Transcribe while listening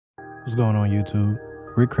What's going on YouTube?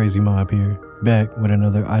 We're crazymob here, back with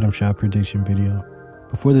another item shop prediction video.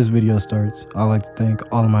 Before this video starts, I'd like to thank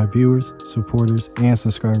all of my viewers, supporters, and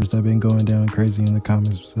subscribers that have been going down crazy in the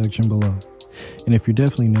comments section below. And if you're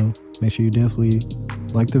definitely new, make sure you definitely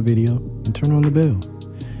like the video and turn on the bell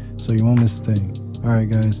so you won't miss a thing. Alright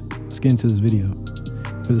guys, let's get into this video.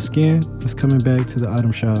 For the skin that's coming back to the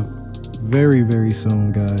item shop very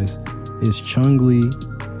soon guys, is Chun-li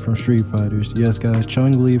from Street Fighters. Yes guys,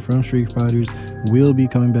 Chun-li from Street Fighters will be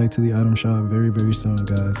coming back to the item shop very soon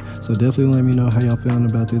guys. So definitely let me know how y'all feeling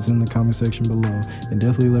about this in the comment section below, and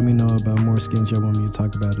definitely let me know about more skins y'all want me to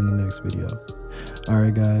talk about in the next video.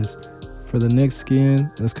 Alright guys, for the next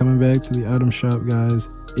skin that's coming back to the item shop guys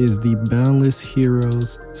is the Boundless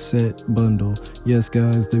Heroes set bundle. Yes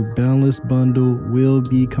guys, the Boundless bundle will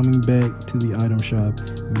be coming back to the item shop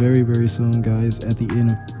very soon guys.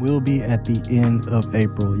 Will be at the end of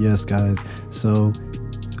April. Yes guys, so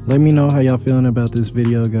let me know how y'all feeling about this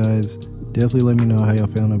video guys. Definitely let me know how y'all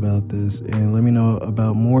feeling about this, and let me know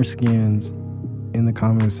about more skins in the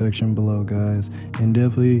comment section below guys, and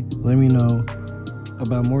definitely let me know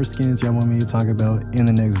about more skins y'all want me to talk about in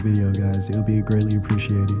the next video guys. It'll be greatly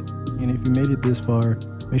appreciated. And if you made it this far,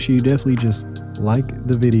 make sure you definitely just like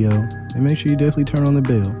the video and make sure you definitely turn on the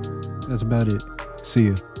bell. That's about it. See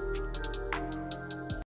ya.